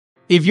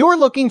If you're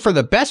looking for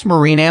the best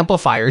marine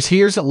amplifiers,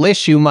 here's a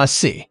list you must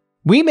see.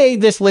 We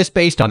made this list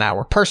based on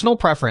our personal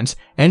preference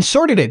and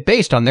sorted it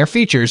based on their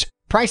features,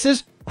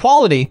 prices,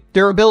 quality,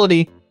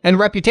 durability, and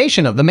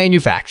reputation of the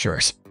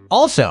manufacturers.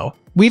 Also,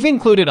 we've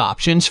included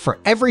options for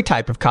every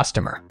type of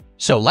customer.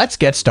 So let's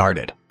get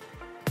started.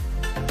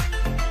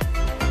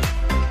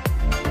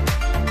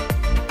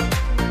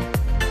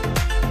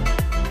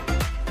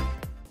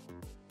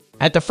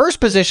 At the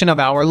first position of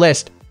our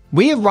list,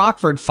 we have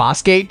Rockford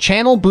Fosgate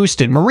Channel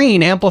Boosted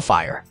Marine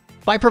Amplifier.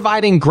 By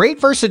providing great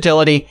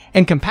versatility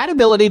and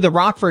compatibility, the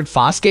Rockford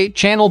Fosgate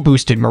Channel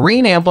Boosted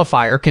Marine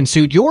Amplifier can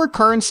suit your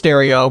current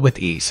stereo with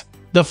ease.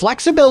 The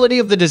flexibility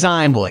of the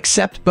design will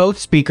accept both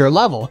speaker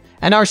level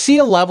and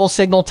RCA level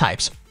signal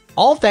types,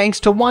 all thanks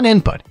to one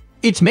input.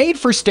 It's made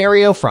for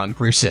stereo front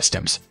row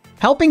systems,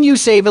 helping you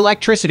save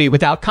electricity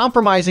without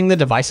compromising the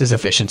device's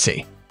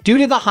efficiency. Due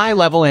to the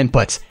high-level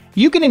inputs,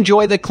 you can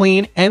enjoy the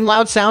clean and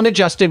loud sound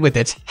adjusted with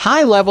its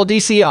high-level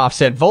DC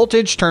offset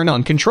voltage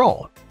turn-on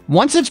control.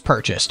 Once it's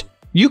purchased,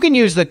 you can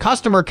use the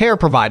customer care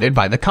provided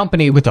by the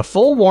company with a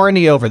full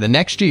warranty over the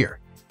next year.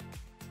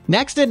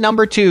 Next at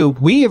number 2,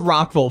 we have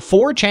Rockford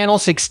 4-channel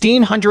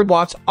 1600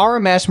 watts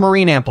RMS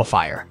Marine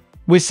Amplifier.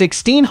 With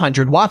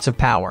 1600 watts of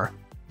power,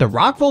 the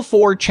Rockford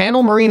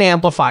 4-channel Marine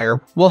Amplifier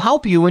will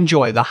help you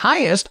enjoy the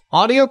highest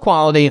audio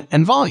quality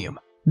and volume.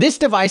 This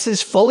device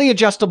is fully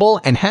adjustable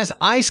and has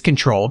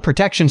ice-controlled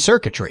protection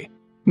circuitry,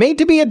 made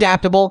to be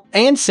adaptable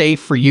and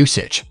safe for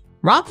usage.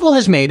 Rockford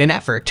has made an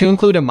effort to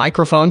include a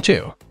microphone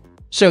too,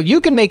 so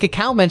you can make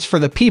comments for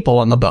the people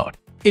on the boat.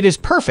 It is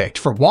perfect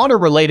for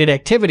water-related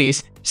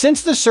activities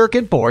since the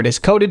circuit board is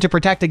coated to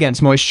protect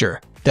against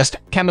moisture, dust,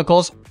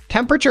 chemicals,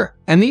 temperature,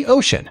 and the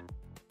ocean.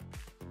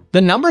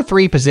 The number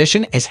 3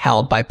 position is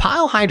held by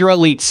Pile Hydra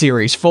Elite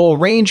Series Full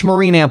Range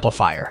Marine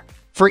Amplifier.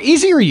 For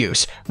easier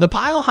use, the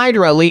Pile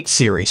Hydra Elite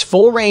Series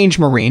Full Range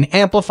Marine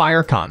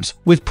Amplifier comes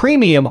with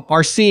premium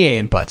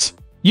RCA inputs.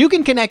 You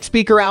can connect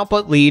speaker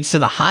output leads to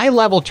the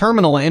high-level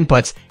terminal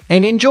inputs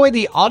and enjoy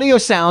the audio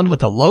sound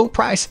with a low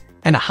price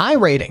and a high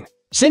rating.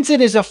 Since it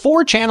is a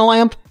 4-channel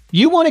amp,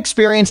 you won't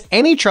experience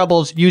any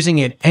troubles using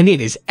it, and it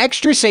is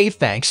extra safe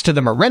thanks to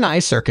the Marine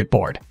circuit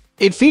board.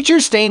 It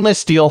features stainless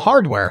steel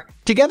hardware,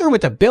 together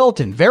with a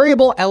built-in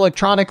variable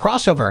electronic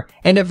crossover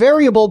and a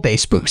variable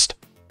bass boost.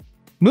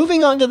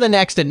 Moving on to the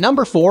next at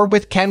number 4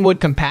 with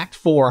Kenwood Compact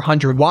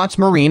 400 watts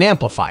Marine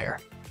Amplifier.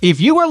 If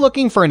you are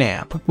looking for an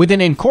amp with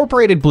an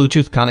incorporated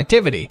Bluetooth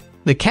connectivity,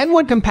 the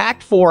Kenwood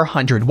Compact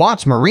 400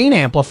 watts Marine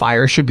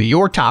Amplifier should be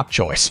your top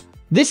choice.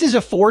 This is a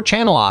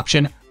 4-channel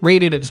option,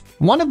 rated as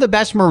one of the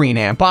best marine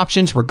amp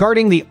options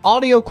regarding the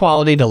audio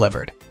quality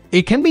delivered.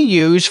 It can be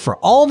used for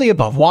all the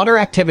above water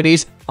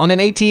activities on an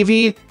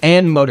ATV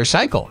and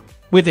motorcycle.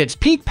 With its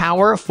peak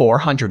power of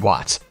 400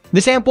 watts,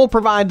 this amp will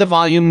provide the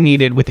volume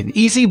needed with an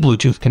easy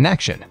Bluetooth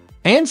connection.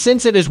 And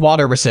since it is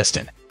water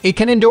resistant, it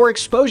can endure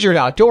exposure to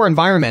outdoor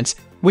environments,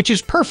 which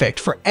is perfect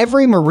for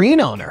every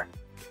marine owner.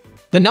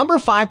 The number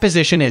 5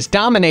 position is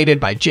dominated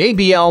by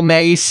JBL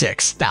May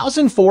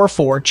 6004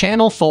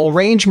 4-channel Full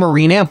Range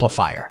Marine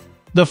Amplifier.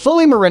 The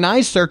fully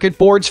marinized circuit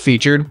boards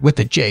featured with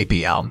the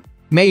JBL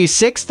May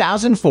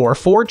 6004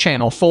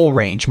 4-channel Full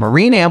Range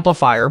Marine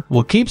Amplifier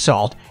will keep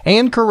salt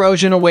and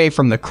corrosion away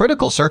from the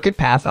critical circuit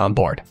path on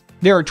board.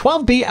 There are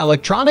 12B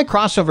electronic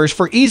crossovers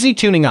for easy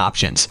tuning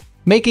options,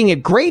 making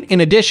it great in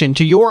addition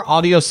to your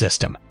audio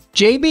system.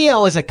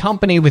 JBL is a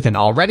company with an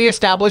already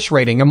established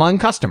rating among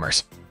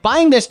customers.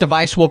 Buying this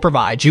device will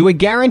provide you a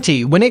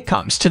guarantee when it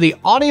comes to the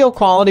audio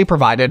quality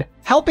provided,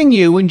 helping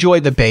you enjoy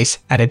the bass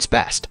at its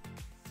best.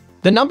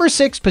 The number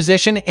 6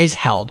 position is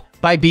held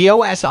by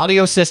BOS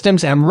Audio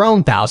Systems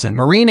M1000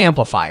 Marine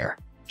Amplifier.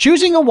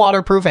 Choosing a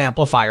waterproof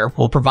amplifier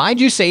will provide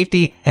you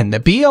safety, and the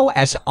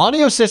BOS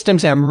Audio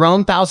Systems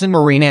M1000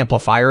 Marine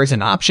Amplifier is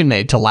an option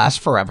made to last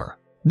forever.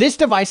 This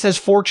device has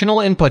 4-channel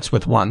inputs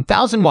with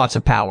 1000 watts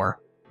of power,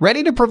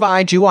 ready to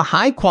provide you a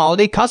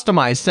high-quality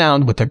customized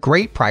sound with a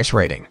great price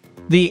rating.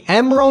 The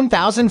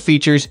M1000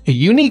 features a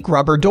unique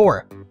rubber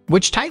door,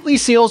 which tightly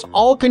seals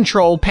all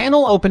control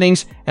panel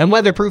openings and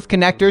weatherproof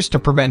connectors to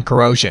prevent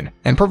corrosion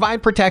and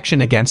provide protection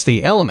against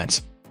the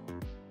elements.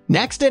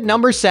 Next at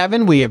number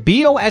 7, we have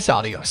BOS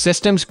Audio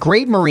Systems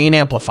Great Marine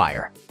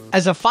Amplifier.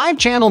 As a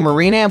 5-channel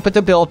marine amp with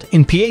a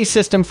built-in PA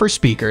system for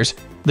speakers,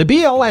 the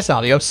BOS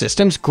Audio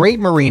Systems Great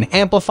Marine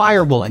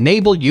Amplifier will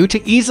enable you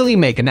to easily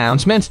make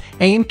announcements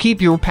and keep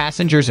your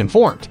passengers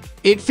informed.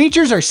 It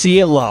features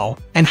RCA low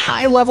and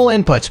high-level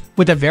inputs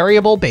with a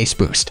variable bass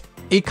boost.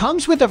 It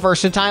comes with a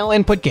versatile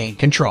input gain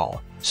control,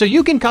 so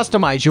you can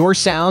customize your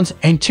sounds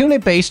and tune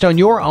it based on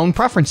your own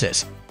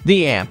preferences.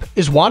 The amp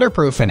is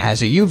waterproof and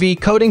has a UV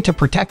coating to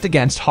protect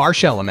against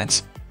harsh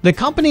elements. The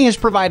company has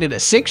provided a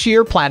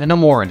 6-year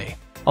platinum warranty,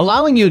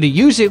 allowing you to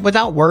use it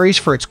without worries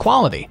for its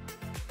quality.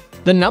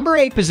 The number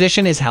 8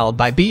 position is held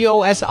by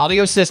BOS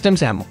Audio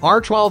Systems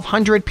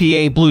MR1200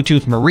 PA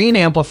Bluetooth Marine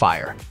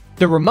Amplifier.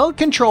 The remote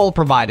control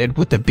provided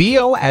with the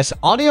BOS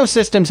Audio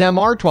Systems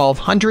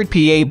MR1200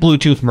 PA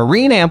Bluetooth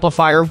Marine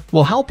Amplifier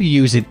will help you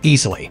use it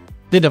easily.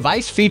 The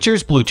device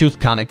features Bluetooth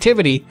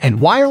connectivity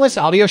and wireless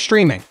audio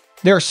streaming.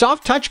 There are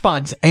soft touch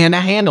buttons and a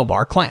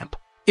handlebar clamp.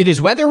 It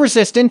is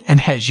weather-resistant and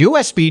has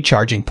USB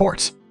charging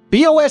ports.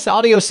 BOS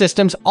Audio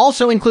Systems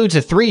also includes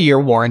a 3-year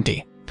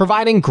warranty,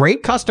 providing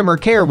great customer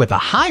care with a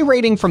high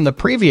rating from the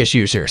previous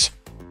users.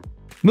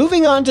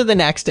 Moving on to the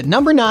next at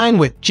number 9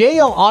 with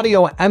JL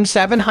Audio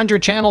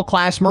M700 Channel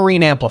Class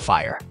Marine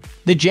Amplifier.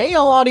 The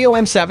JL Audio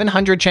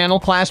M700 Channel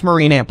Class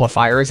Marine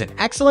Amplifier is an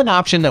excellent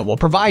option that will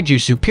provide you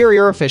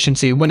superior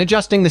efficiency when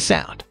adjusting the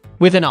sound.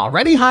 With an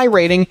already high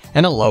rating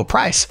and a low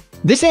price,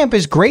 this amp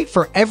is great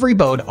for every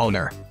boat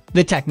owner.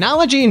 The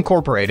technology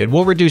incorporated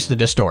will reduce the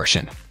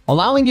distortion,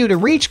 allowing you to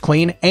reach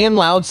clean and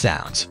loud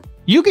sounds.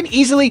 You can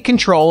easily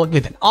control it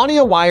with an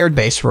audio wired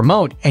base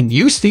remote and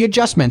use the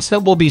adjustments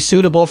that will be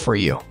suitable for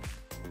you.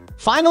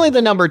 Finally,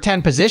 the number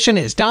 10 position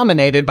is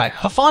dominated by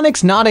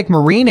Hufonics Nautic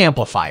Marine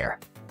Amplifier.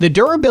 The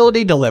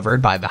durability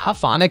delivered by the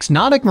Hufonics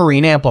Nautic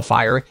Marine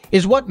Amplifier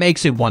is what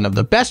makes it one of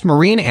the best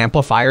marine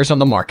amplifiers on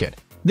the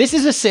market. This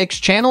is a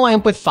 6-channel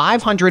amp with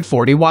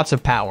 540 watts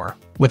of power,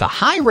 with a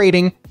high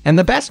rating and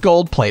the best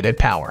gold-plated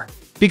power.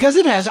 Because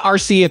it has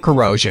RC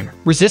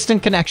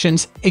corrosion-resistant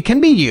connections, it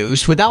can be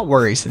used without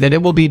worries that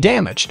it will be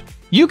damaged.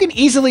 You can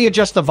easily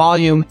adjust the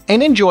volume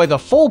and enjoy the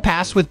full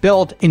pass with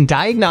built-in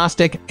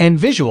diagnostic and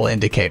visual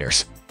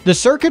indicators. The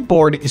circuit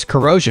board is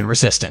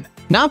corrosion-resistant,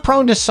 not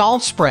prone to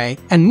salt spray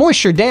and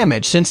moisture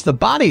damage since the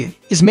body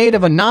is made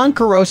of a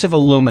non-corrosive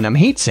aluminum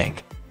heatsink.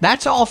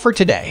 That's all for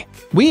today.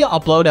 We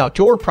upload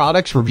outdoor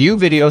products review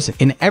videos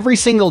in every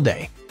single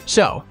day.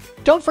 So,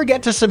 don't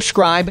forget to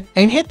subscribe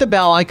and hit the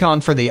bell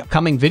icon for the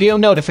upcoming video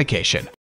notification.